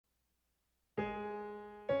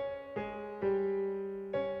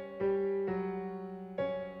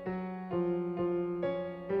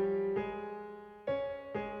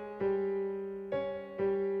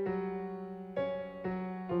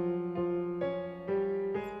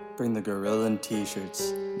Bring the gorilla in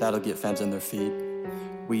t-shirts, that'll get fans on their feet.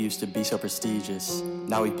 We used to be so prestigious,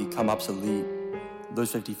 now we've become obsolete.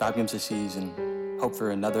 Lose 55 games a season, hope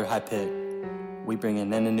for another high pick. We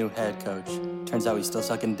bringing in a new head coach, turns out he's still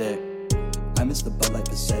sucking dick. I miss the Bud Light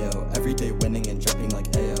Paseo, every day winning and jumping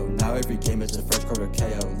like Ayo. Now every game is a first quarter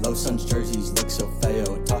KO. Low Suns jerseys look so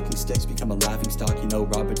feo. Talking sticks become a laughing stock. You know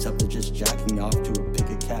Robert's up there just jacking off to a pick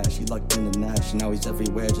of cash. He lucked into Nash, now he's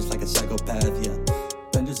everywhere just like a psychopath, yeah.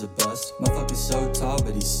 Bender's a bust, motherfucker's so tall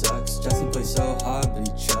but he sucks. Justin plays so hard but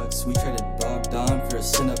he chucks. We traded Bogdan for a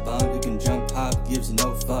Cinnabon who can jump hop, gives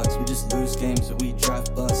no fucks. We just lose games but we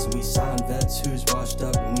draft busts. And we sign vets who's washed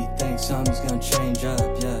up and we think something's gonna change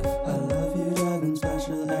up, yeah. I love you, Devin,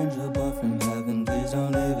 special angel boy from heaven. Please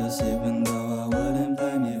don't leave us even though I wouldn't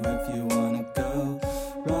blame you if you wanna go.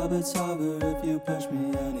 Robert's Harbor, if you push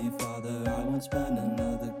me any farther, I won't spend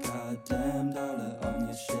another goddamn dollar on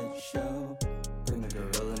your shit show.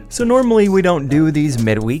 So normally we don't do these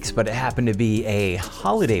midweeks, but it happened to be a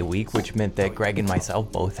holiday week, which meant that Greg and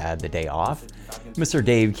myself both had the day off. Mr.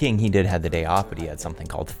 Dave King, he did have the day off, but he had something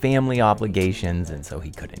called family obligations, and so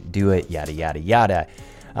he couldn't do it, yada, yada, yada.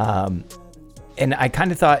 And I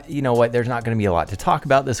kind of thought, you know what, there's not going to be a lot to talk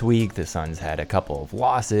about this week. The Suns had a couple of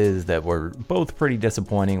losses that were both pretty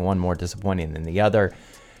disappointing, one more disappointing than the other.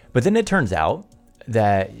 But then it turns out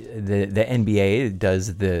that the NBA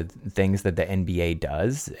does the things that the NBA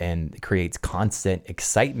does and creates constant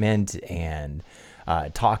excitement and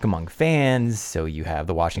talk among fans. So you have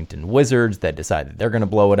the Washington Wizards that decide that they're going to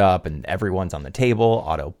blow it up and everyone's on the table.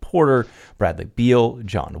 Otto Porter, Bradley Beal,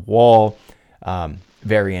 John Wall.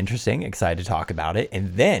 Very interesting. Excited to talk about it.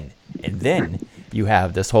 And then you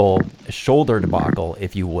have this whole shoulder debacle,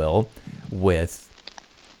 if you will, with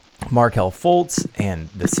Markel Fultz and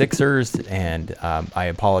the Sixers, and I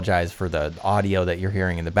apologize for the audio that you're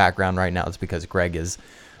hearing in the background right now. It's because Greg is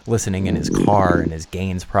listening in his car and his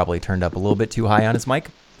gain's probably turned up a little bit too high on his mic.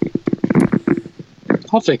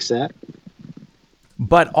 I'll fix that.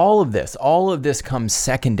 But all of this comes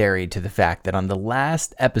secondary to the fact that on the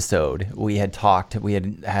last episode we had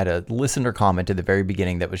a listener comment at the very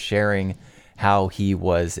beginning that was sharing how he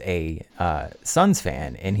was a Suns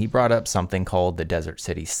fan, and he brought up something called the Desert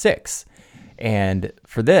City Six. And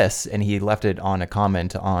for this, and he left it on a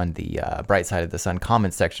comment on the Bright Side of the Sun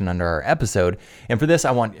comment section under our episode. And for this,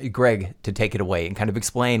 I want Greg to take it away and kind of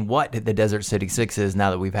explain what the Desert City Six is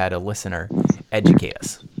now that we've had a listener educate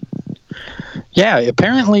us. Yeah,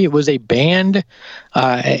 apparently it was a band,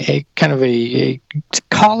 a kind of a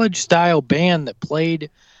college-style band that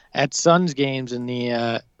played at Suns games in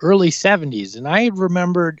the early 70s. And I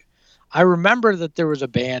remember that there was a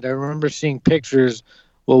band. I remember seeing pictures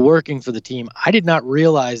while working for the team. I did not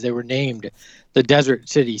realize they were named the Desert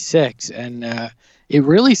City Six. And it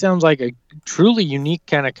really sounds like a truly unique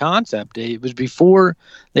kind of concept. It was before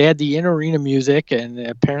they had the in-arena music, and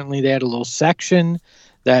apparently they had a little section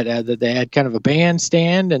that they had kind of a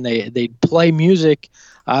bandstand, and they'd play music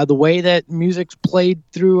the way that music's played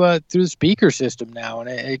through the speaker system now, and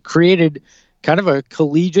it created kind of a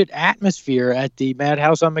collegiate atmosphere at the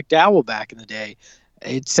Madhouse on McDowell back in the day.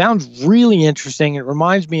 It sounds really interesting. It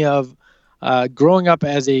reminds me of growing up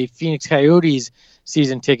as a Phoenix Coyotes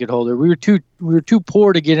season ticket holder. We were too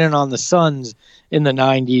poor to get in on the Suns in the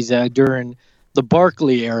 90s during the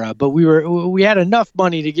Barkley era, but we had enough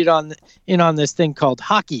money to get in on this thing called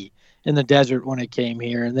hockey in the desert when it came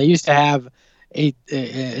here, and they used to have a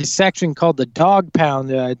section called the Dog Pound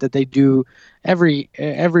that they do every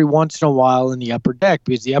once in a while in the upper deck,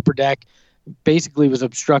 because the upper deck basically was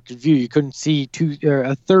obstructed view. You couldn't see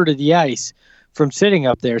a third of the ice from sitting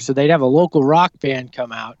up there, so they'd have a local rock band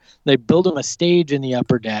come out. They'd build them a stage in the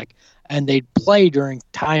upper deck, and they'd play during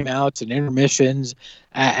timeouts and intermissions,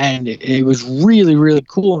 and it was really, really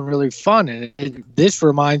cool and really fun. And this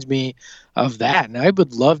reminds me of that. And I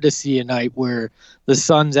would love to see a night where the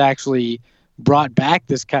Suns actually brought back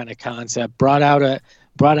this kind of concept, brought out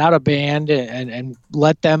a band and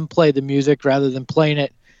let them play the music rather than playing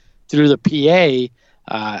it through the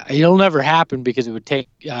PA. It'll never happen because it would take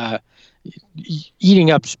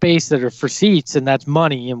eating up space that are for seats, and that's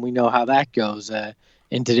money, and we know how that goes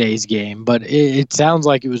in today's game. But it sounds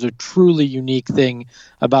like it was a truly unique thing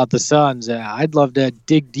about the Suns. I'd love to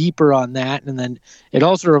dig deeper on that. And then it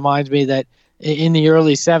also reminds me that in the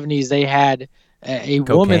early 70s, they had a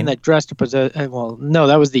woman that dressed up as no,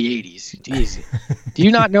 that was the 80s. Jeez. Do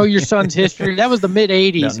you not know your Suns' history? That was the mid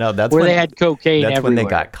 80s they had cocaine that's everywhere. When they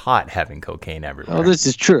got caught having cocaine everywhere. Oh, this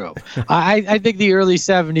is true. I think the early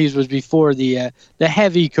 70s was before the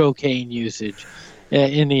heavy cocaine usage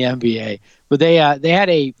in the NBA. But they had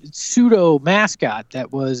a pseudo mascot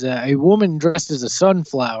that was a woman dressed as a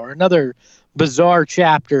sunflower. Another bizarre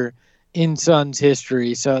chapter in Suns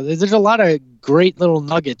history. So there's a lot of great little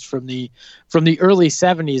nuggets from the early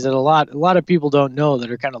 '70s that a lot of people don't know,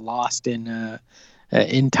 that are kind of lost in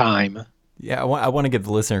time. Yeah, I want to give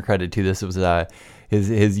the listener credit too. This was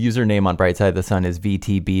his username on Bright Side of the Sun is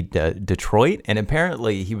VTB Detroit, and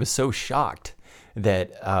apparently he was so shocked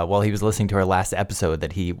that while he was listening to our last episode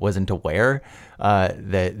that he wasn't aware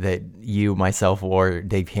that you, myself, or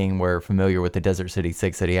Dave King were familiar with the Desert City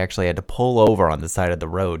Six, that he actually had to pull over on the side of the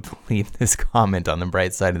road to leave this comment on the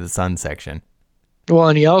Bright Side of the Sun section. Well,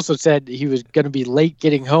 and he also said he was going to be late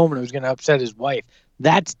getting home and it was going to upset his wife.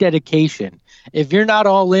 That's dedication. If you're not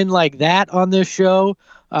all in like that on this show,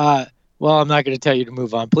 well, I'm not going to tell you to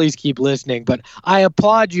move on. Please keep listening, but I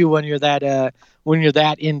applaud you when you're that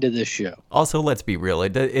into this show. Also, let's be real.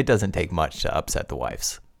 It doesn't take much to upset the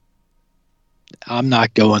wives. I'm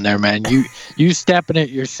not going there, man. You stepping it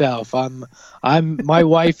yourself. My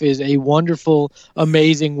wife is a wonderful,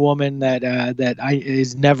 amazing woman that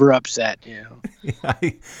is never upset. You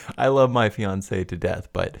know. I love my fiance to death,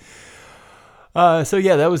 but so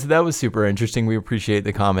yeah, that was super interesting. We appreciate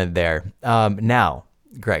the comment there. Now,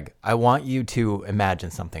 Greg, I want you to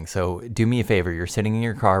imagine something. So do me a favor. You're sitting in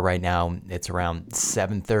your car right now. It's around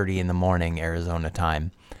 7:30 in the morning, Arizona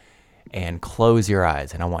time. And close your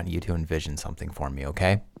eyes, and I want you to envision something for me,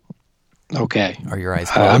 okay? Okay. Are your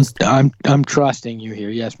eyes closed? I'm trusting you here.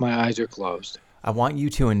 Yes, my eyes are closed. I want you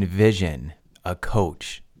to envision a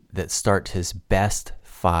coach that starts his best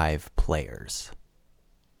 5 players.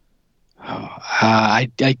 Oh, I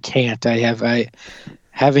can't.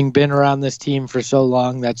 Having been around this team for so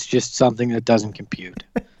long, that's just something that doesn't compute.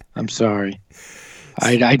 I'm sorry.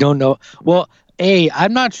 I don't know. Well,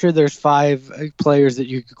 I'm not sure there's 5 players that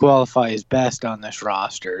you could qualify as best on this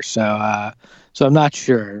roster. So I'm not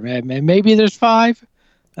sure. Maybe there's 5.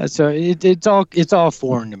 So it's all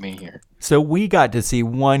foreign to me here. So we got to see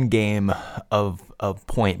one game of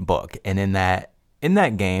Point Book, and in that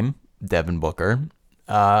game, Devin Booker,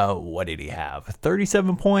 what did he have?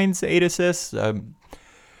 37 points, 8 assists.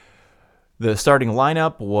 The starting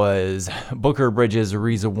lineup was Booker, Bridges,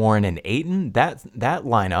 Ariza, Warren, and Ayton. That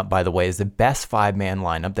lineup, by the way, is the best 5-man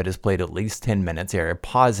lineup that has played at least 10 minutes. They're a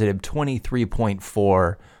positive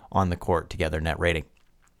 23.4 on the court together net rating.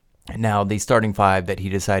 Now, the starting 5 that he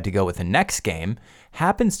decided to go with the next game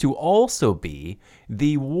happens to also be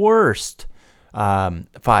the worst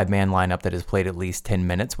 5-man lineup that has played at least 10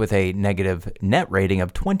 minutes with a negative net rating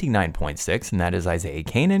of 29.6, and that is Isaiah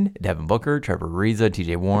Canaan, Devin Booker, Trevor Ariza,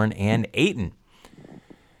 TJ Warren, and Ayton.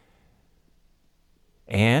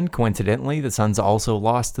 And coincidentally, the Suns also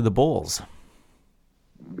lost to the Bulls.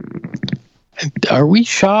 Are we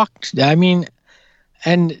shocked? I mean,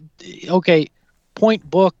 and okay, Point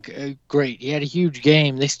Book, great. He had a huge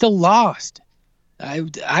game. They still lost.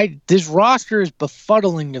 This roster is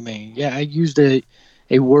befuddling to me. Yeah, I used a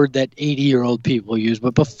word that 80-year-old people use,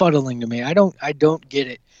 but befuddling to me. I don't get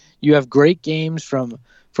it. You have great games from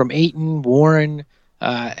Ayton, Warren,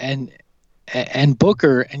 and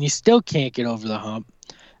Booker, and you still can't get over the hump.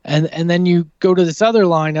 And then you go to this other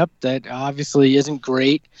lineup that obviously isn't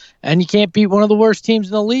great, and you can't beat one of the worst teams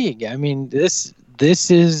in the league. I mean, this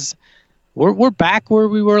is we're back where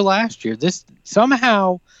we were last year. This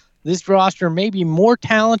roster may be more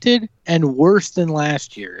talented and worse than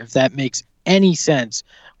last year, if that makes any sense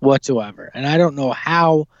whatsoever. And I don't know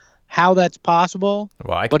how that's possible,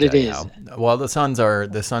 but it is. Well, the Suns are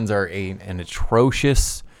an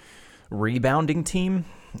atrocious rebounding team.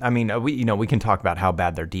 I mean, we can talk about how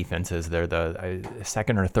bad their defense is. They're the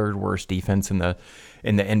second or third worst defense in the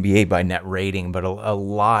NBA by net rating, but a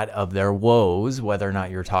lot of their woes, whether or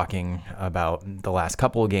not you're talking about the last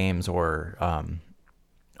couple of games or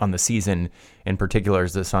on the season in particular,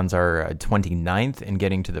 the Suns are 29th in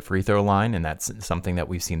getting to the free throw line, and that's something that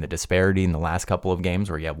we've seen the disparity in the last couple of games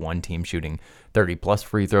where you have one team shooting 30-plus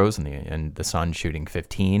free throws and the Suns shooting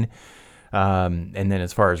 15. And then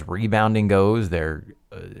as far as rebounding goes, they're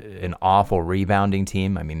an awful rebounding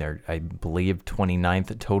team. I mean, they're, I believe,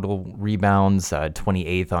 29th total rebounds,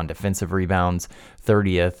 28th on defensive rebounds,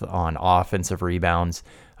 30th on offensive rebounds.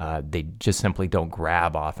 They just simply don't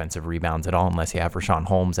grab offensive rebounds at all unless you have Rashawn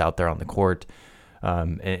Holmes out there on the court.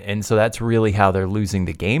 And so that's really how they're losing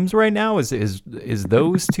the games right now is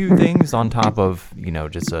those two things on top of,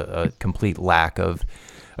 just a complete lack of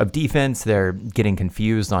defense. They're getting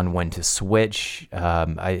confused on when to switch.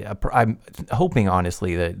 I'm hoping,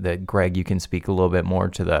 honestly, that Greg, you can speak a little bit more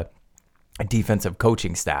to the defensive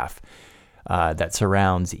coaching staff. that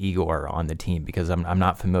surrounds Igor on the team, because I'm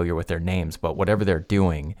not familiar with their names, but whatever they're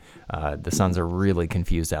doing, the Suns are really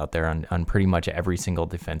confused out there on pretty much every single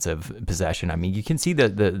defensive possession. I mean, you can see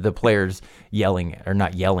the players yelling, or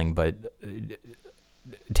not yelling, but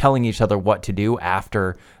telling each other what to do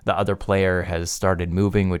after the other player has started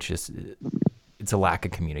moving, which is, it's a lack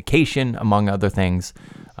of communication, among other things.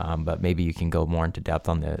 But maybe you can go more into depth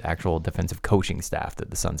on the actual defensive coaching staff that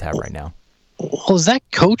the Suns have right now. Well, is that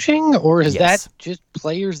coaching, or is Yes. that just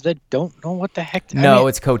players that don't know what the heck? No,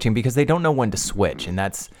 it's coaching, because they don't know when to switch, and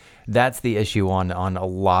that's the issue on a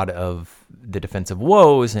lot of the defensive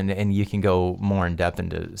woes, and you can go more in depth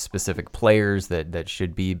into specific players that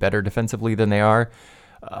should be better defensively than they are.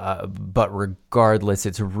 But regardless,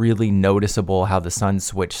 it's really noticeable how the Suns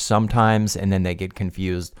switch sometimes, and then they get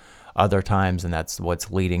confused other times, and that's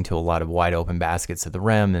what's leading to a lot of wide open baskets at the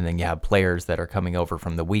rim. And then you have players that are coming over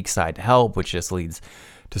from the weak side to help, which just leads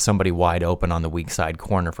to somebody wide open on the weak side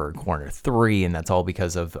corner for a corner three, and that's all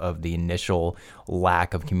because of the initial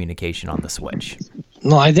lack of communication on the switch.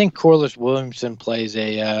 No, I think Corliss Williamson plays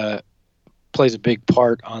a big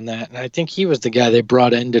part on that, and I think he was the guy they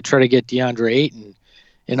brought in to try to get DeAndre Ayton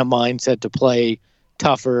in a mindset to play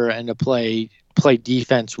tougher and to play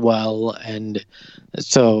defense well. And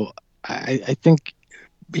so I think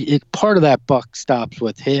part of that buck stops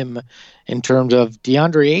with him, in terms of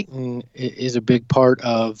DeAndre Ayton is a big part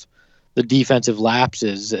of the defensive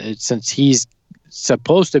lapses, since he's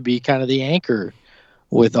supposed to be kind of the anchor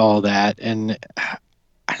with all that. And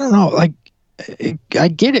I don't know, like, I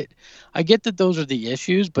get it. I get that those are the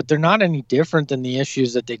issues, but they're not any different than the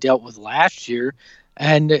issues that they dealt with last year.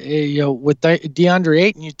 And, with DeAndre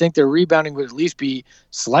Ayton, you'd think their rebounding would at least be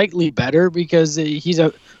slightly better, because he's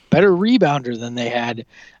a better rebounder than they had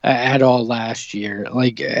at all last year.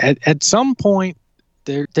 Like, at some point,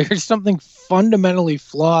 there's something fundamentally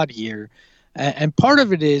flawed here. And part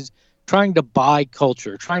of it is trying to buy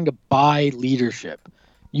culture, trying to buy leadership.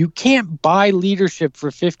 You can't buy leadership for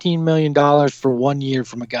 $15 million for 1 year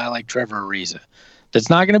from a guy like Trevor Ariza. That's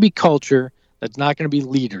not going to be culture. That's not going to be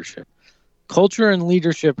leadership. Culture and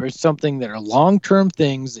leadership are something that are long-term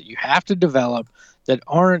things that you have to develop, that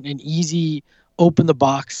aren't an easy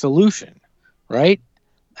open-the-box solution, right?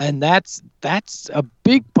 And that's a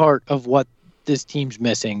big part of what this team's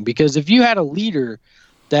missing. Because if you had a leader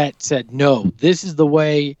that said, no, this is the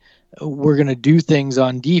way we're going to do things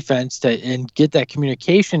on defense, and get that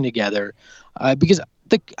communication together, because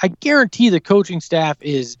I guarantee the coaching staff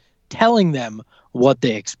is telling them what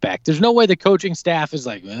they expect. There's no way the coaching staff is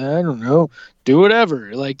like, I don't know, do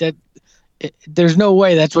whatever. Like that. There's no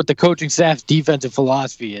way that's what the coaching staff's defensive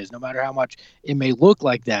philosophy is, no matter how much it may look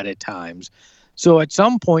like that at times. So at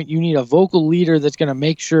some point, you need a vocal leader that's going to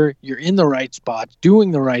make sure you're in the right spots, doing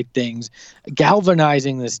the right things,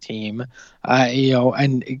 galvanizing this team.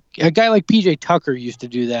 And a guy like PJ Tucker used to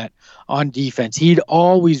do that on defense. He'd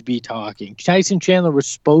always be talking. Tyson Chandler was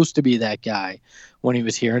supposed to be that guy when he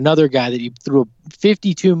was here. Another guy that he threw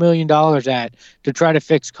 $52 million at to try to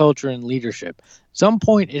fix culture and leadership. At some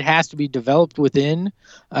point, it has to be developed within,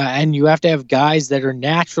 and you have to have guys that are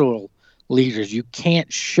natural leaders. You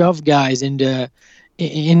can't shove guys into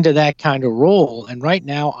that kind of role. And right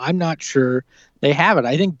now, I'm not sure they have it.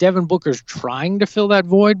 I think Devin Booker's trying to fill that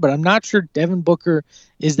void, but I'm not sure Devin Booker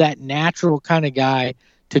is that natural kind of guy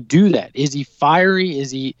to do that. Is he fiery?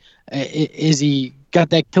 Is he got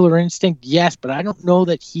that killer instinct? Yes, but I don't know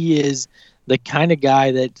that he is the kind of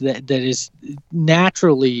guy that is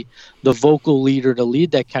naturally the vocal leader to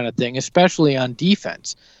lead that kind of thing, especially on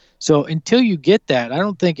defense. So until you get that, I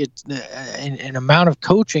don't think it's an amount of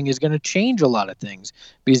coaching is going to change a lot of things,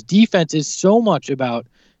 because defense is so much about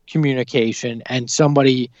communication and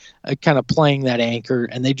somebody kind of playing that anchor,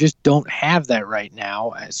 and they just don't have that right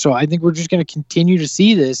now. So I think we're just going to continue to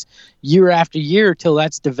see this year after year till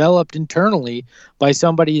that's developed internally by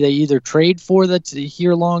somebody they either trade for that's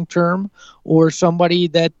here long term, or somebody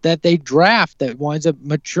that they draft that winds up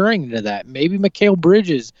maturing into that. Maybe Markel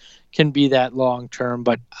Bridges can be that long term,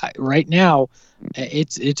 but right now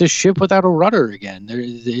it's a ship without a rudder again.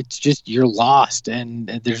 It's just you're lost and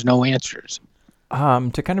there's no answers.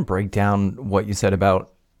 To kind of break down what you said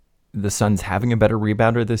about the Suns having a better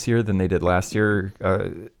rebounder this year than they did last year,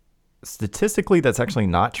 statistically, that's actually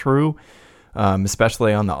not true,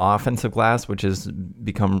 especially on the offensive glass, which has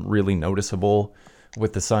become really noticeable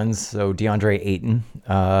with the Suns. So DeAndre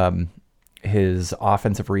Ayton, his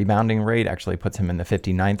offensive rebounding rate actually puts him in the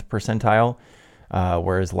 59th percentile,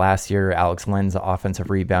 whereas last year, Alex Len's offensive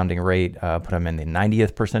rebounding rate put him in the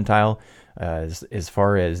 90th percentile. As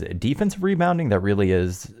far as defensive rebounding, that really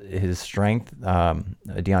is his strength.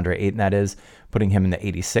 DeAndre Ayton, that is, putting him in the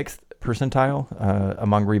 86th percentile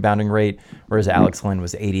among rebounding rate, whereas Alex Len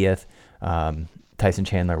was 80th. Tyson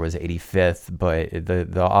Chandler was 85th, but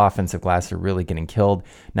the offensive glass are really getting killed.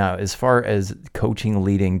 Now, as far as coaching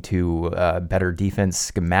leading to better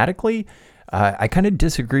defense schematically, I kind of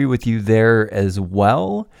disagree with you there as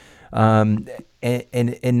well. And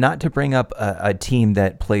not to bring up a team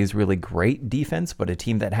that plays really great defense, but a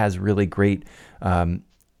team that has really great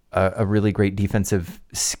a really great defensive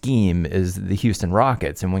scheme is the Houston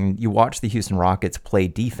Rockets. And when you watch the Houston Rockets play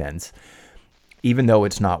defense, even though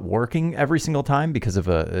it's not working every single time because of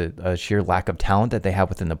a sheer lack of talent that they have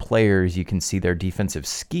within the players, you can see their defensive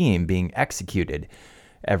scheme being executed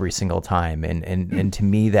every single time. And to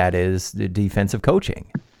me, that is the defensive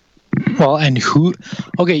coaching. Well, and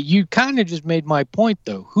okay, you kind of just made my point,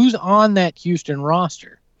 though. Who's on that Houston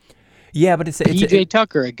roster? Yeah, but it's PJ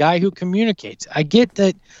Tucker, a guy who communicates. I get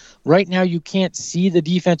that right now you can't see the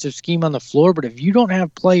defensive scheme on the floor, but if you don't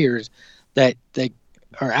have players that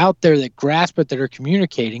are out there that grasp it, that are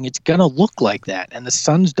communicating, it's going to look like that. And the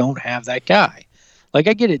Suns don't have that guy. Like,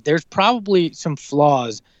 I get it. There's probably some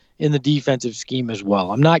flaws in the defensive scheme as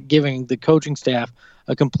well. I'm not giving the coaching staff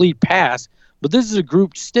a complete pass, but this is a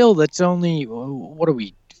group still that's only, what are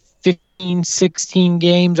we, 15, 16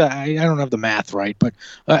 games? I don't have the math right, but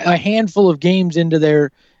a handful of games into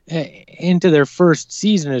their first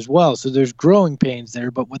season as well. So there's growing pains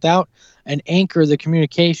there, but without an anchor of the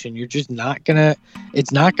communication, you're just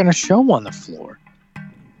it's not gonna show on the floor.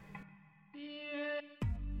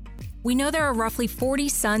 We know there are roughly 40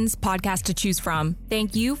 Suns podcasts to choose from.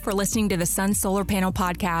 Thank you for listening to the Suns Solar Panel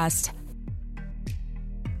Podcast.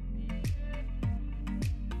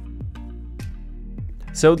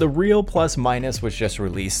 So the real plus minus was just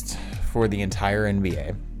released for the entire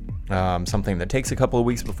NBA. Something that takes a couple of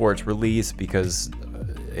weeks before it's released because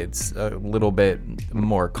it's a little bit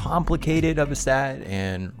more complicated of a stat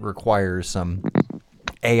and requires some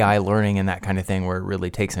AI learning and that kind of thing, where it really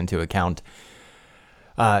takes into account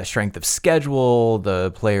strength of schedule,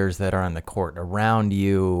 the players that are on the court around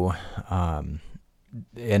you,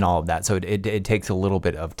 and all of that. So it takes a little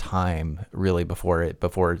bit of time really before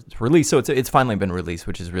it's released. So it's finally been released,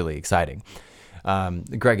 which is really exciting.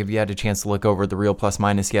 Greg, have you had a chance to look over the real plus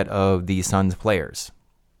minus yet of the Suns players?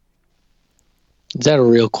 Is that a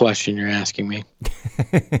real question you're asking me?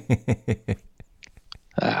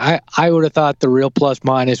 I would have thought the real plus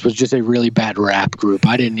minus was just a really bad rap group.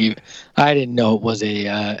 I didn't know it was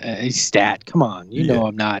a stat. Come on, you know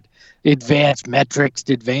I'm not advanced metrics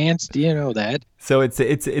advanced. You know that. So it's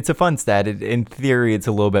a fun stat. In theory, it's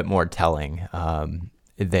a little bit more telling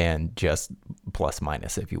than just plus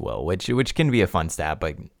minus, if you will, which can be a fun stat,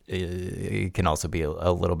 but it can also be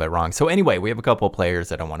a little bit wrong. So anyway, we have a couple of players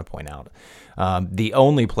that I want to point out. The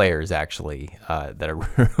only players actually that are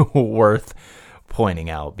worth pointing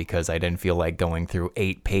out, because I didn't feel like going through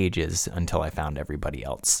 8 pages until I found everybody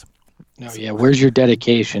else. Oh yeah, where's your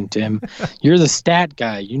dedication, Tim? You're the stat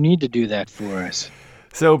guy. You need to do that for us.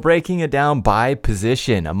 So breaking it down by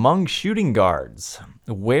position, among shooting guards,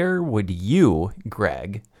 where would you,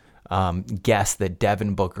 Greg, guess that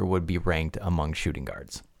Devin Booker would be ranked among shooting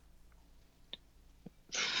guards?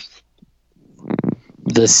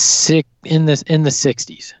 In the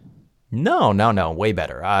 60s. No, way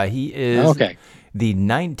better. He is okay. The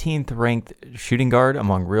 19th ranked shooting guard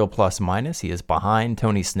among real plus minus. He is behind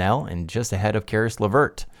Tony Snell and just ahead of Karis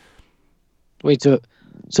LeVert. Wait, so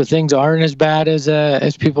things aren't as bad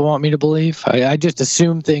as people want me to believe? I just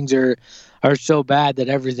assume things are so bad that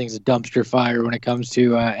everything's a dumpster fire when it comes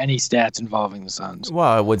to any stats involving the Suns. Well,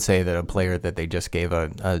 I would say that a player that they just gave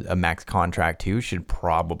a max contract to should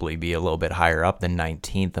probably be a little bit higher up than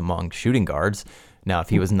 19th among shooting guards. Now, if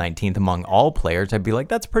he was 19th among all players, I'd be like,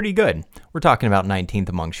 that's pretty good. We're talking about 19th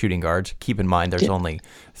among shooting guards. Keep in mind, there's only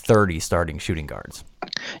 30 starting shooting guards.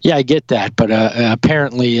 Yeah, I get that, but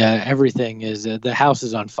apparently everything is the house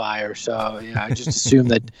is on fire. So yeah, I just assume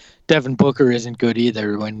that Devin Booker isn't good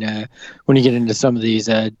either when you get into some of these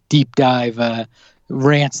deep dive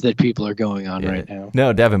rants that people are going on right now.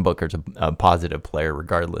 No, Devin Booker's a positive player,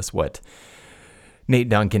 regardless what Nate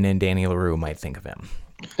Duncan and Danny LaRue might think of him.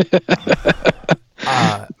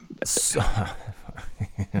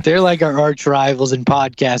 They're like our arch rivals in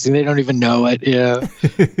podcasting. They don't even know it. Yeah.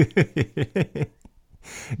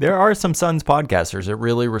 There are some Suns podcasters that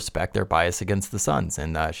really respect their bias against the Suns,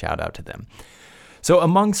 and shout out to them. So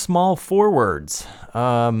among small forwards,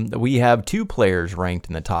 we have 2 players ranked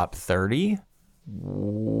in the top 30.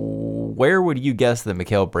 Where would you guess that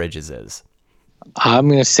Mikal Bridges is? I'm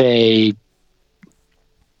going to say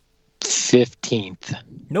 15th.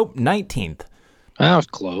 Nope, 19th. That was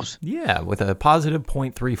close. Yeah, with a positive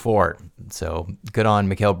 .34. So good on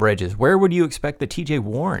Markel Bridges. Where would you expect that TJ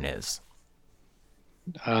Warren is?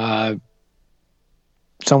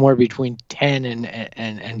 Somewhere between 10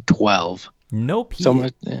 and 12. Nope.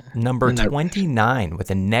 Somewhere, number 29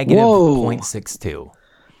 with a negative .62.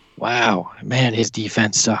 Wow. Man, his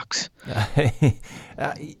defense sucks.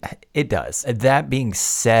 It does. That being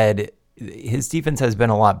said, his defense has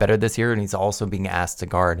been a lot better this year, and he's also being asked to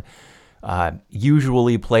guard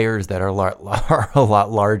usually players that are a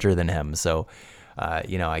lot larger than him. So,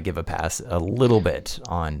 I give a pass a little bit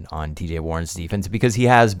on TJ Warren's defense because he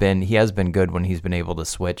has been good when he's been able to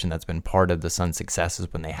switch, and that's been part of the Suns'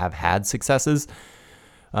 successes when they have had successes.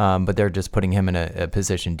 But they're just putting him in a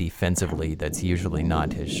position defensively that's usually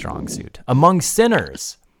not his strong suit. Among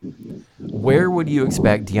centers, where would you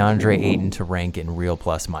expect DeAndre Ayton to rank in real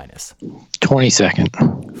plus minus? 22nd.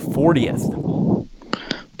 40th.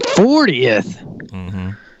 40th? Mm-hmm.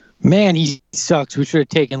 Man, he sucks. We should have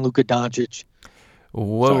taken Luka Doncic.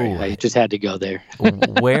 Whoa. Sorry, I just had to go there.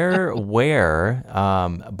 Where,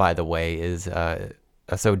 by the way, is...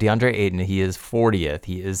 So DeAndre Ayton, he is 40th.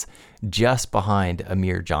 He is just behind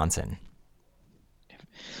Amir Johnson.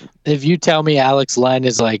 If you tell me Alex Len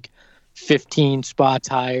is like 15 spots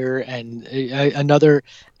higher and another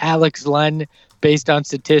Alex Len based on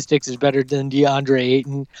statistics is better than DeAndre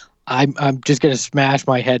Ayton, I'm just going to smash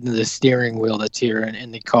my head into the steering wheel that's here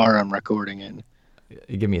in the car I'm recording in.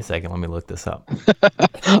 Give me a second. Let me look this up.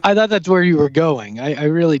 I thought that's where you were going. I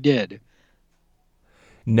really did.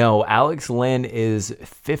 No, Alex Len is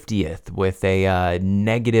 50th with a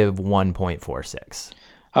negative 1.46.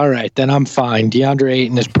 All right, then I'm fine. DeAndre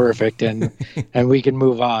Ayton is perfect, and we can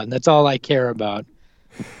move on. That's all I care about.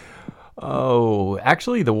 Oh,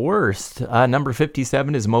 actually the worst. Number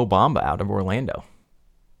 57 is Mo Bamba out of Orlando.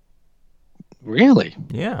 Really?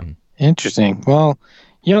 Yeah. Interesting. Well,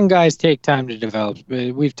 young guys take time to develop.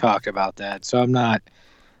 We've talked about that, so I'm not...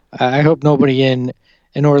 I hope nobody in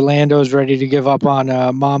Orlando is ready to give up on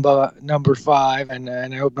Mamba number 5, and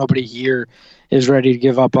I hope nobody here is ready to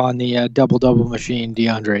give up on the double-double machine,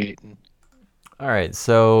 DeAndre Ayton. All right,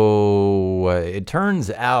 so it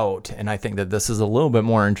turns out, and I think that this is a little bit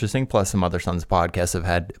more interesting, plus some other Suns podcasts have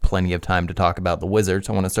had plenty of time to talk about the Wizards.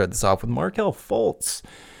 I want to start this off with Markel Fultz.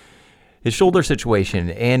 His shoulder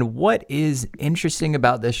situation. And what is interesting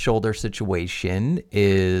about this shoulder situation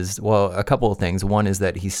is, well, a couple of things. One is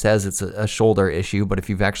that he says it's a shoulder issue, but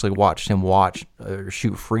if you've actually watched him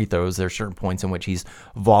shoot free throws, there are certain points in which he's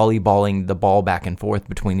volleyballing the ball back and forth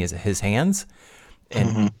between his hands.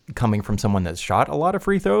 And coming from someone that's shot a lot of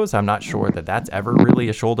free throws, I'm not sure that that's ever really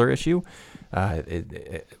a shoulder issue.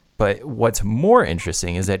 But what's more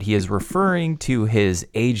interesting is that he is referring to his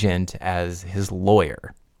agent as his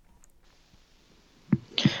lawyer.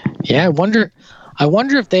 Yeah, I wonder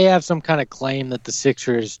if they have some kind of claim that the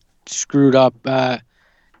Sixers screwed up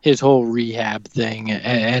his whole rehab thing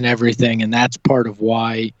and everything, and that's part of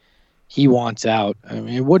why he wants out. I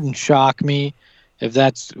mean, it wouldn't shock me if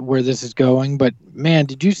that's where this is going, but man,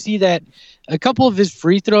 did you see that? A couple of his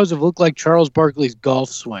free throws have looked like Charles Barkley's golf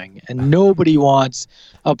swing, and nobody wants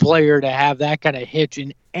a player to have that kind of hitch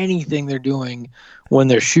in anything they're doing when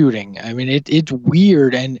they're shooting. I mean, it's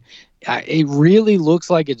weird, and it really looks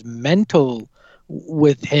like it's mental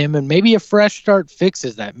with him, and maybe a fresh start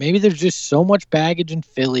fixes that. Maybe there's just so much baggage in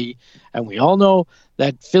Philly, and we all know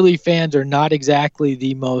that Philly fans are not exactly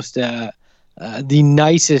the most the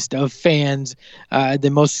nicest of fans, the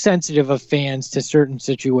most sensitive of fans to certain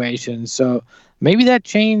situations. So maybe that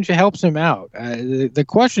change helps him out. The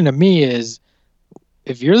question to me is,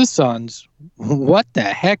 if you're the Suns, what the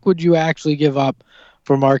heck would you actually give up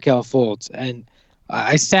for Markel Fultz? And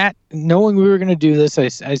I sat, knowing we were going to do this,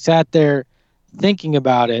 I sat there thinking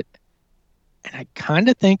about it, and I kind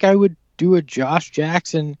of think I would do a Josh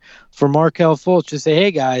Jackson for Markel Fultz. Just say,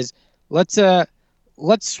 hey guys, let's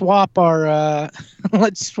swap our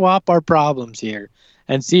problems here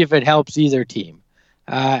and see if it helps either team.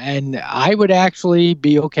 And I would actually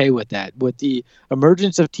be okay with that. With the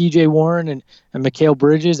emergence of TJ Warren and Markel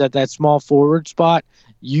Bridges at that small forward spot,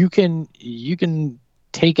 you can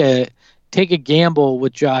take a gamble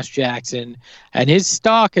with Josh Jackson, and his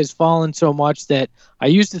stock has fallen so much that I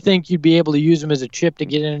used to think you'd be able to use him as a chip to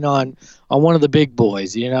get in on one of the big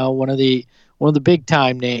boys, one of the big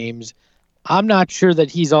time names. I'm not sure that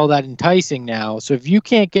he's all that enticing now. So if you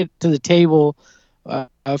can't get to the table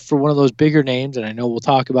for one of those bigger names, and I know we'll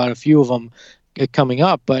talk about a few of them coming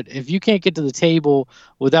up, but if you can't get to the table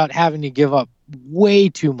without having to give up way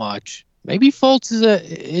too much, maybe Fultz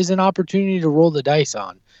is an opportunity to roll the dice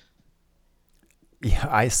on. Yeah,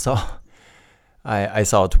 I saw I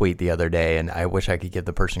saw a tweet the other day, and I wish I could give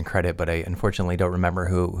the person credit, but I unfortunately don't remember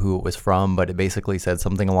who it was from, but it basically said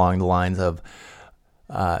something along the lines of,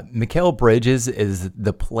 Markel Bridges is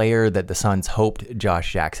the player that the Suns hoped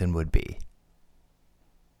Josh Jackson would be.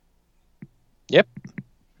 Yep.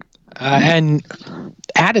 And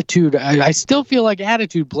attitude, I still feel like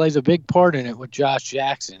attitude plays a big part in it with Josh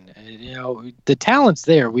Jackson. The talent's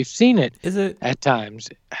there. We've seen it. Is it at times?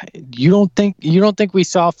 You don't think we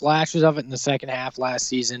saw flashes of it in the second half last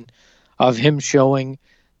season, of him showing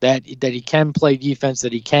that he can play defense,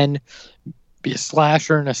 that he can be a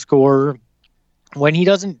slasher and a scorer when he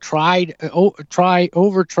doesn't try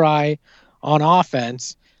on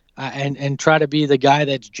offense and try to be the guy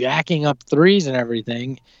that's jacking up threes and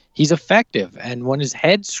everything. He's effective, and when his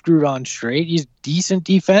head's screwed on straight, he's decent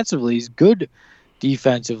defensively. He's good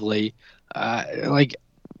defensively.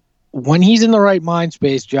 When he's in the right mind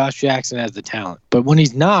space, Josh Jackson has the talent. But when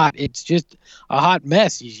he's not, it's just a hot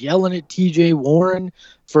mess. He's yelling at TJ Warren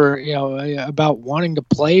for about wanting to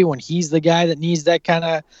play when he's the guy that needs that kind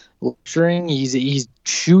of lecturing. He's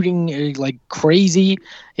shooting like crazy,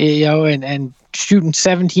 and shooting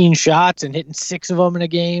 17 shots and hitting 6 of them in a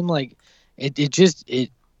game. Like it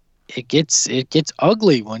gets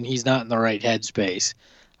ugly when he's not in the right headspace.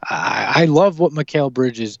 I love what Markel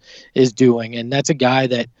Bridges is doing, and that's a guy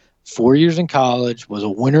that 4 years in college, was a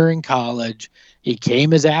winner in college. He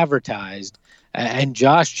came as advertised, and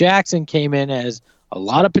Josh Jackson came in as a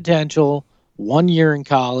lot of potential, 1 year in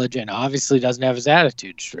college, and obviously doesn't have his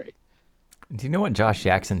attitude straight. Do you know what Josh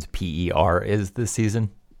Jackson's PER is this season?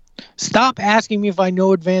 Stop asking me if I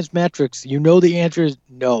know advanced metrics. You know the answer is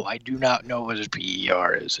no. I do not know what his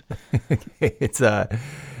PER is. It's a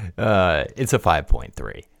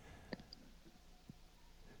 5.3.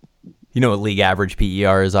 You know what league average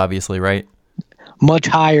PER is, obviously, right? Much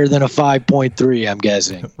higher than a 5.3, I'm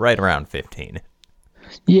guessing. Right around 15.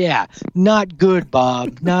 Yeah, not good,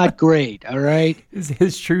 Bob. Not great, all right?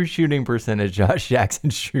 His true shooting percentage, Josh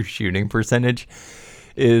Jackson's true shooting percentage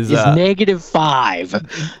is negative 5.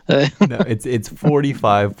 No, it's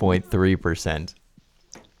 45.3%.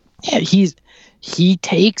 Yeah, he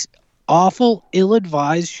takes awful,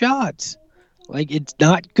 ill-advised shots. Like, it's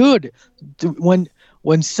not good.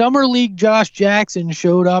 When Summer League Josh Jackson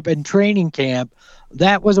showed up in training camp,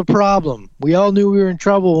 that was a problem. We all knew we were in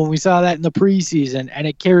trouble when we saw that in the preseason, and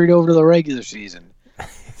it carried over to the regular season.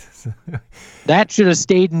 That should have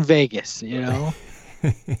stayed in Vegas,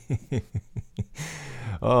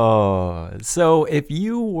 Oh, so if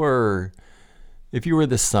you were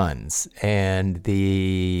the Suns and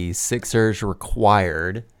the Sixers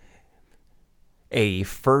required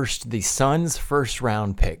the Suns' first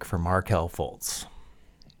round pick for Markel Fultz.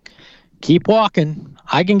 Keep walking.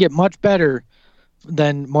 I can get much better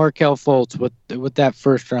than Markel Fultz with that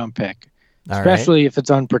first round pick, especially if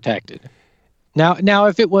it's unprotected. Now,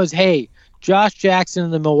 if it was, hey, Josh Jackson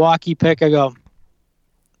and the Milwaukee pick, I go,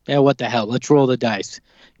 yeah, what the hell? Let's roll the dice.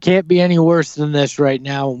 Can't be any worse than this right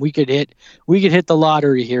now. And we could hit the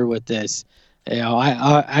lottery here with this.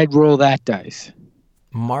 I'd roll that dice.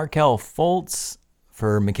 Markel Fultz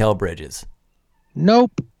for Markel Bridges.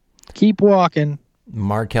 Nope. Keep walking.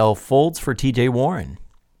 Markel Fultz for TJ Warren.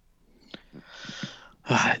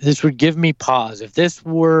 This would give me pause. If this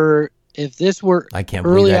were I can't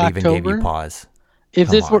early believe that October, even gave you pause. If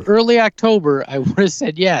this were early October, I would have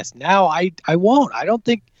said yes. Now I won't. I don't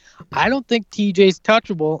think TJ's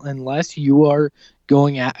touchable unless you are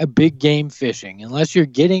going at a big game fishing. Unless you're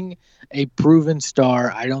getting a proven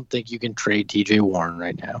star, I don't think you can trade TJ Warren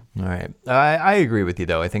right now. All right. I agree with you,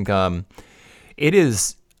 though. I think it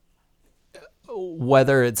is,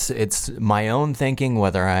 whether it's my own thinking,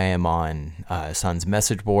 whether I am on Suns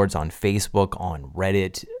message boards, on Facebook, on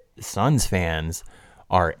Reddit, Suns fans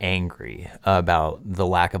are angry about the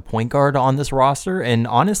lack of point guard on this roster. And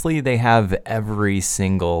honestly, they have every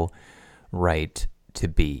single right to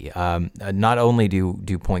be. Not only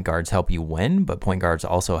do point guards help you win, but point guards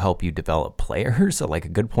also help you develop players. So like a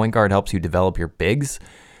good point guard helps you develop your bigs.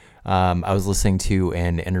 I was listening to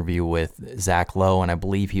an interview with Zach Lowe, and I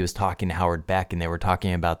believe he was talking to Howard Beck, and they were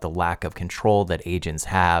talking about the lack of control that agents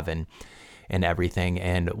have and everything.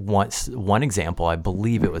 And one example, I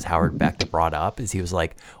believe it was Howard Beck that brought up, is he was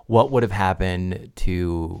like, what would have happened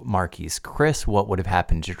to Marquise Chris? What would have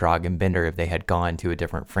happened to Dragan Bender if they had gone to a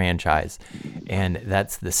different franchise? And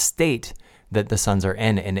that's the state that the Suns are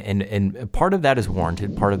in. And part of that is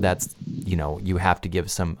warranted. Part of that's, you have to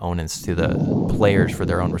give some onus to the players for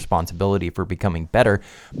their own responsibility for becoming better.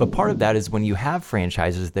 But part of that is when you have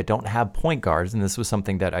franchises that don't have point guards, and this was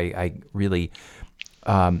something that I really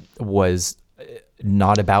was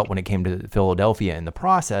not about when it came to Philadelphia in the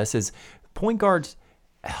process, is point guards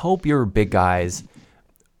help your big guys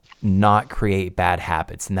not create bad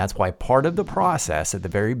habits. And that's why part of the process, at the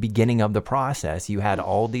very beginning of the process, you had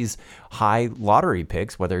all these high lottery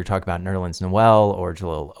picks, whether you're talking about Nerlens Noel or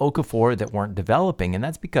Jahlil Okafor, that weren't developing. And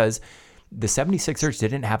that's because the 76ers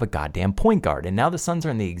didn't have a goddamn point guard. And now the Suns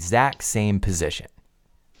are in the exact same position.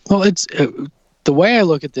 Well, it's the way I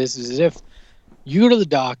look at this is as if you go to the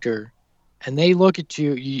doctor and they look at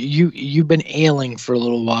you, you've been ailing for a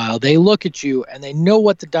little while. They look at you and they know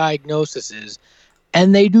what the diagnosis is,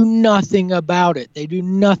 and they do nothing about it. They do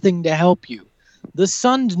nothing to help you. The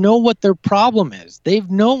Suns know what their problem is. They've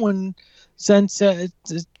known since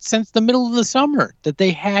the middle of the summer that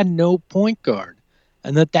they had no point guard,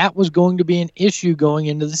 and that was going to be an issue going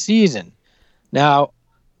into the season. Now,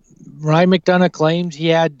 Ryan McDonough claims he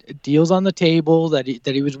had deals on the table that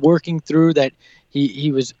he was working through, that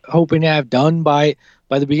he was hoping to have done by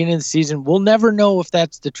the beginning of the season. We'll never know if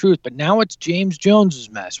that's the truth, but now it's James Jones's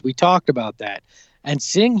mess. We talked about that. And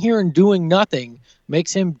sitting here and doing nothing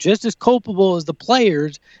makes him just as culpable as the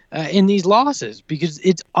players in these losses, because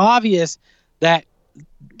it's obvious that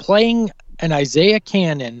playing an Isaiah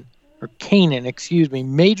Canaan,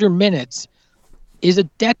 major minutes is a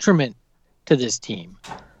detriment to this team.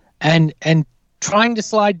 And trying to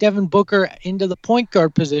slide Devin Booker into the point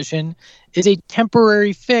guard position is a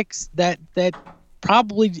temporary fix that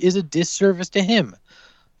probably is a disservice to him.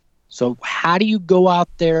 So how do you go out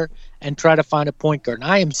there and try to find a point guard? And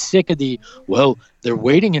I am sick of they're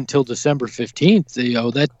waiting until December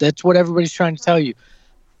 15th. That's what everybody's trying to tell you.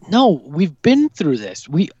 No, we've been through this.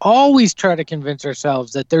 We always try to convince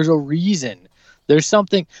ourselves that there's a reason. There's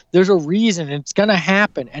a reason, and it's going to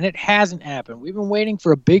happen, and it hasn't happened. We've been waiting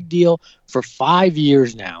for a big deal for 5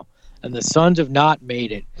 years now, and the Suns have not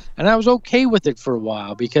made it. And I was okay with it for a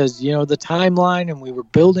while because, the timeline, and we were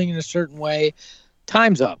building in a certain way.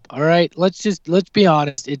 Time's up, all right? Let's be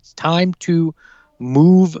honest. It's time to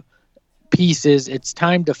move pieces. It's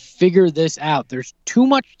time to figure this out. There's too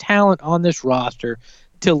much talent on this roster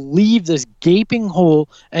to leave this gaping hole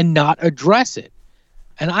and not address it.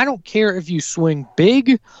 And I don't care if you swing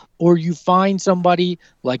big or you find somebody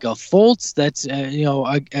like a Fultz that's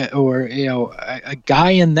a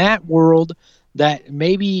guy in that world that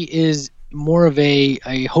maybe is more of a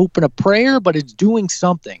hope and a prayer, but it's doing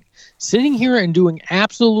something. Sitting here and doing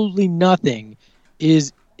absolutely nothing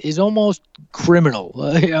is almost criminal.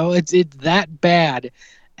 It's that bad,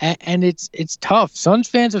 and it's tough. Suns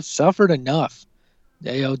fans have suffered enough.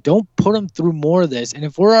 Don't put them through more of this. And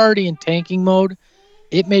if we're already in tanking mode,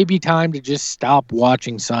 it may be time to just stop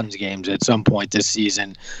watching Suns games at some point this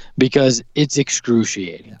season because it's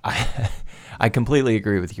excruciating. I completely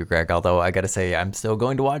agree with you, Greg, although I got to say I'm still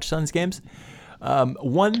going to watch Suns games.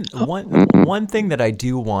 One thing that I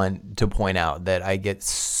do want to point out that I get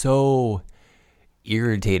so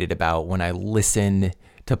irritated about when I listen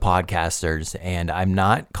to podcasters, and I'm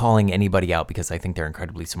not calling anybody out because I think they're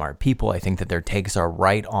incredibly smart people. I think that their takes are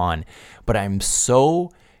right on, but I'm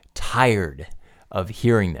so tired of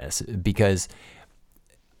hearing this because,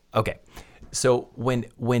 okay, so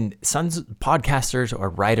when Suns podcasters or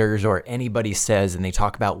writers or anybody says, and they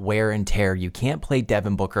talk about wear and tear, you can't play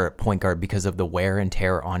Devin Booker at point guard because of the wear and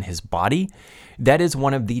tear on his body, that is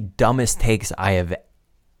one of the dumbest takes I have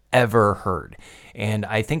ever heard. And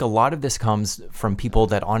I think a lot of this comes from people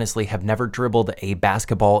that honestly have never dribbled a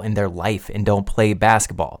basketball in their life and don't play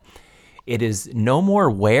basketball. It is no more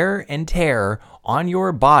wear and tear on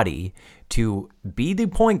your body to be the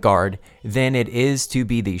point guard than it is to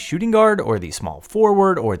be the shooting guard or the small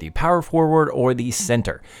forward or the power forward or the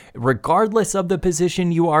center. Regardless of the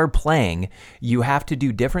position you are playing, you have to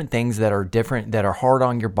do different things that are hard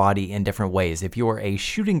on your body in different ways. If you are a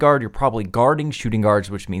shooting guard, you're probably guarding shooting guards,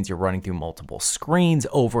 which means you're running through multiple screens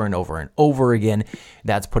over and over and over again.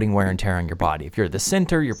 That's putting wear and tear on your body. If you're the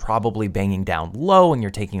center, you're probably banging down low and you're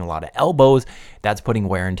taking a lot of elbows. That's putting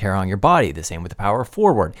wear and tear on your body. The same with the power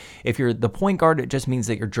forward. If you're the point guard, it just means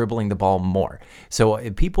that you're dribbling the ball more. So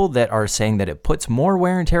people that are saying that it puts more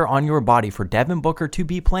wear and tear on your body for Devin Booker to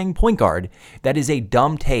be playing point guard, that is a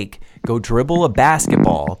dumb take. Go dribble a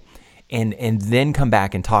basketball and then come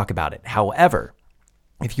back and talk about it. However,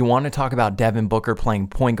 if you want to talk about Devin Booker playing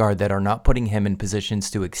point guard that are not putting him in positions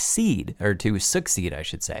to succeed, I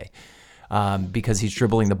should say, because he's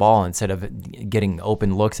dribbling the ball instead of getting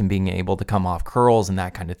open looks and being able to come off curls and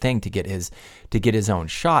that kind of thing to get his own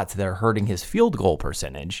shots that are hurting his field goal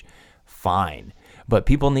percentage, fine. But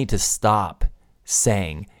people need to stop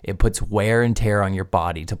saying it puts wear and tear on your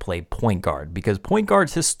body to play point guard, because point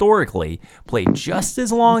guards historically play just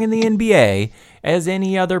as long in the NBA as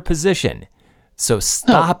any other position. So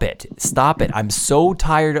stop it. Stop it. I'm so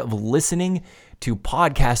tired of listening to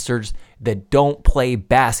podcasters that don't play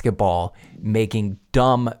basketball making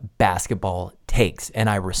dumb basketball takes. And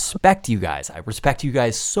I respect you guys. I respect you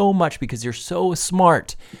guys so much because you're so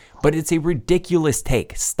smart. But it's a ridiculous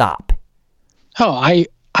take. Stop. Oh, I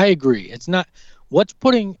agree. It's not what's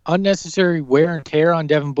putting unnecessary wear and tear on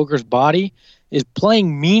Devin Booker's body is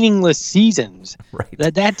playing meaningless seasons. Right.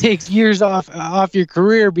 That takes years off your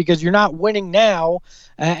career because you're not winning now,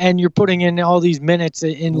 and you're putting in all these minutes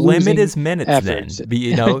in limit his minutes efforts. Then.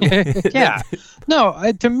 You know. Yeah.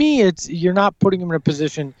 No, to me, it's you're not putting him in a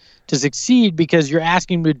position to succeed because you're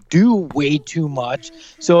asking him to do way too much.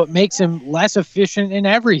 So it makes him less efficient in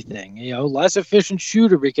everything. Less efficient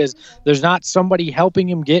shooter because there's not somebody helping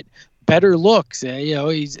him get better looks.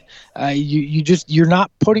 He's you're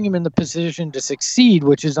not putting him in the position to succeed,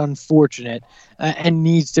 which is unfortunate and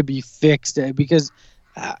needs to be fixed because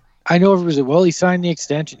I know everybody's like, well, he signed the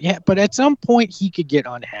extension. Yeah, but at some point he could get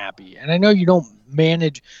unhappy. And I know you don't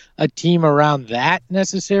manage a team around that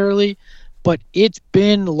necessarily, but it's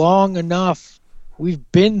been long enough.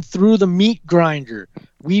 We've been through the meat grinder.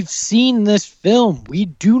 We've seen this film. We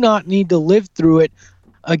do not need to live through it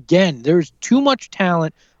again. There's too much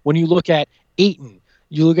talent. When you look at Ayton,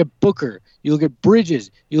 you look at Booker, you look at Bridges,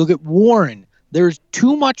 you look at Warren, there's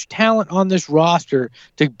too much talent on this roster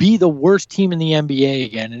to be the worst team in the NBA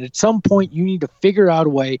again. And at some point, you need to figure out a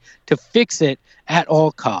way to fix it at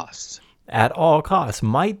all costs. At all costs.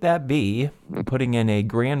 Might that be putting in a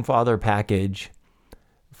grandfather package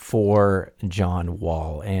for John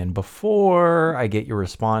Wall? And before I get your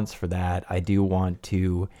response for that, I do want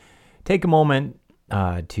to take a moment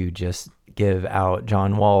to just give out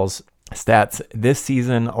John Wall's stats this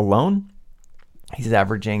season alone. He's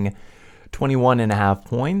averaging 21.5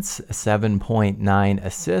 points, 7.9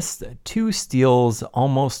 assists, 2 steals,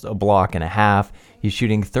 almost a block and a half. He's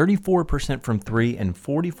shooting 34% from 3 and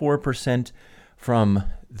 44% from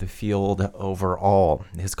the field overall.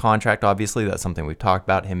 His contract, obviously, that's something we've talked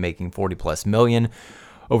about, him making $40+ million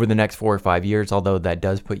over the next 4 or 5 years, although that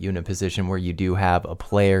does put you in a position where you do have a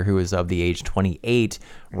player who is of the age 28,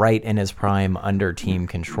 right in his prime, under team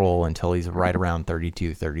control until he's right around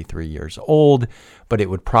 32, 33 years old. But it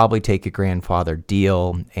would probably take a grandfather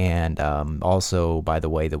deal. And also, by the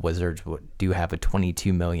way, the Wizards do have a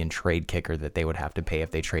 $22 million trade kicker that they would have to pay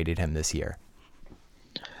if they traded him this year.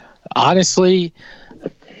 Honestly,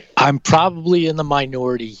 I'm probably in the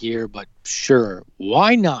minority here, but sure,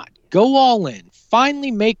 why not? Go all in.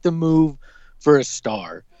 Finally make the move for a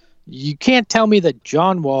star. You can't tell me that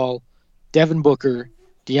John Wall, Devin Booker,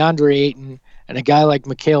 DeAndre Ayton, and a guy like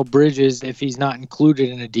Markel Bridges, if he's not included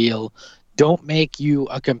in a deal, don't make you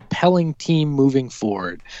a compelling team moving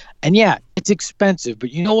forward. And yeah, it's expensive,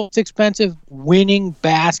 but you know what's expensive? Winning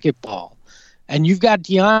basketball. And you've got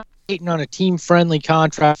DeAndre Ayton on a team-friendly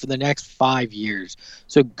contract for the next 5 years.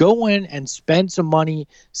 So go in and spend some money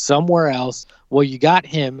somewhere else. Well, you got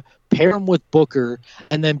him. Pair him with Booker,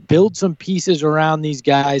 and then build some pieces around these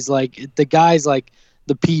guys like the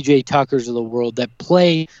PJ Tuckers of the world that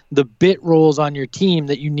play the bit roles on your team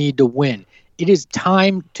that you need to win. It is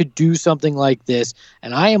time to do something like this,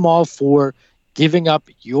 and I am all for giving up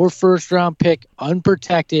your first-round pick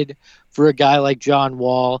unprotected for a guy like John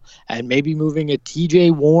Wall and maybe moving a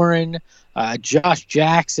TJ Warren, Josh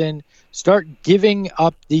Jackson. Start giving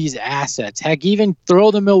up these assets. Heck, even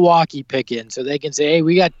throw the Milwaukee pick in so they can say, hey,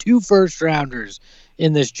 we got 2 first-rounders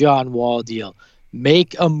in this John Wall deal.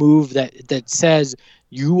 Make a move that says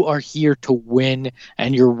you are here to win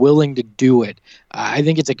and you're willing to do it. I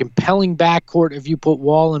think it's a compelling backcourt if you put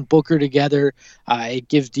Wall and Booker together. It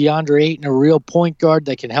gives DeAndre Ayton a real point guard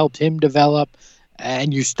that can help him develop.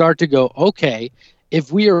 And you start to go, okay,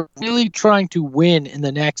 if we are really trying to win in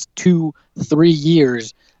the next 2-3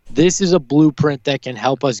 years, this is a blueprint that can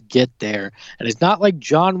help us get there. And it's not like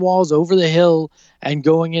John Wall's over the hill and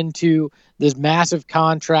going into this massive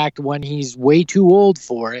contract when he's way too old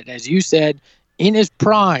for it. As you said, in his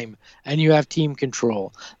prime, and you have team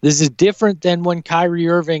control. This is different than when Kyrie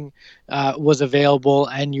Irving was available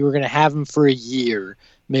and you were going to have him for a year,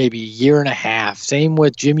 maybe a year and a half. Same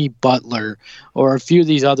with Jimmy Butler or a few of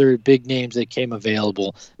these other big names that came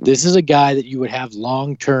available. This is a guy that you would have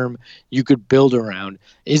long-term you could build around.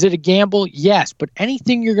 Is it a gamble? Yes, but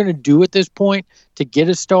anything you're going to do at this point to get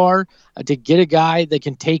a star, to get a guy that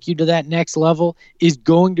can take you to that next level is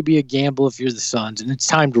going to be a gamble if you're the Suns, and it's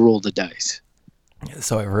time to roll the dice.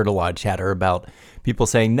 So I've heard a lot of chatter about people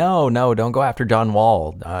saying, no, don't go after John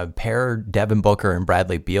Wall. Pair Devin Booker and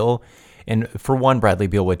Bradley Beal. And for one, Bradley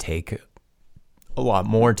Beal would take a lot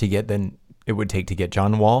more to get than it would take to get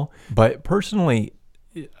John Wall. But personally,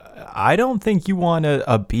 I don't think you want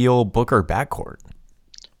a Beal Booker backcourt.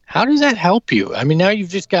 How does that help you? I mean, now you've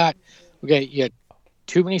just got, you got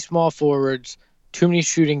too many small forwards, too many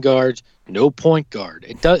shooting guards, no point guard.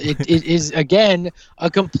 It is, again, a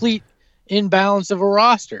complete imbalance of a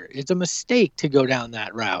roster. It's a mistake to go down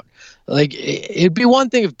that route. Like, it'd be one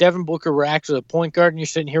thing if Devin Booker were actually a point guard and you're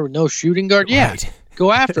sitting here with no shooting guard. Yeah, right.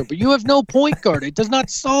 Go after it. But you have no point guard. It does not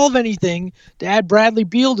solve anything to add Bradley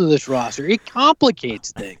Beal to this roster. It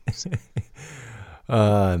complicates things.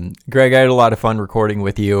 Greg, I had a lot of fun recording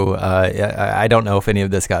with you. I don't know if any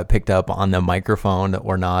of this got picked up on the microphone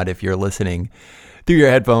or not, if you're listening through your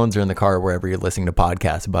headphones or in the car, wherever you're listening to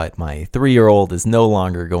podcasts, but my 3-year-old is no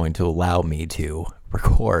longer going to allow me to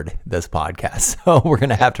record this podcast. So we're going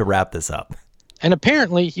to have to wrap this up. And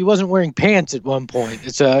apparently he wasn't wearing pants at one point.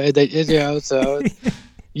 The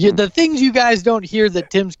things you guys don't hear that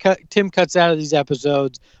Tim cuts out of these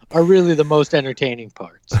episodes are really the most entertaining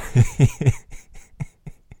parts.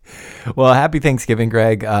 Well, happy Thanksgiving,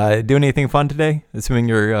 Greg. Doing anything fun today? Assuming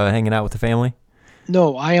you're hanging out with the family?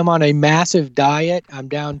 No, I am on a massive diet. I'm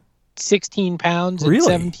down 16 pounds in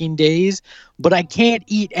 17 days, but I can't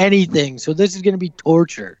eat anything. So this is going to be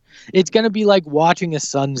torture. It's going to be like watching a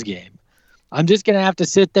Suns game. I'm just going to have to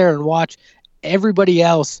sit there and watch everybody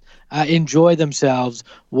else enjoy themselves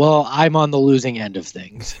while I'm on the losing end of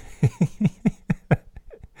things.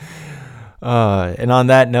 And on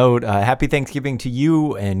that note, happy Thanksgiving to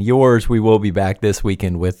you and yours. We will be back this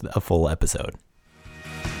weekend with a full episode.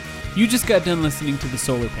 You just got done listening to The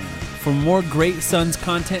Solar Panel. For more great Suns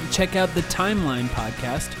content, check out the Timeline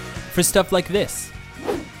podcast for stuff like this.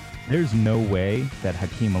 There's no way that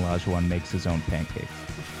Hakeem Olajuwon makes his own pancakes.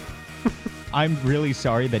 I'm really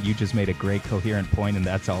sorry that you just made a great coherent point and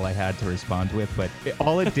that's all I had to respond with, but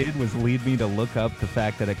all it did was lead me to look up the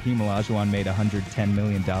fact that Hakeem Olajuwon made $110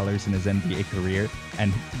 million in his NBA career,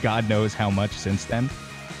 and God knows how much since then.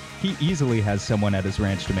 He easily has someone at his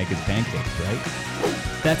ranch to make his pancakes, right?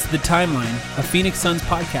 That's The Timeline, a Phoenix Suns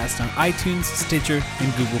podcast on iTunes, Stitcher,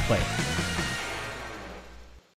 and Google Play.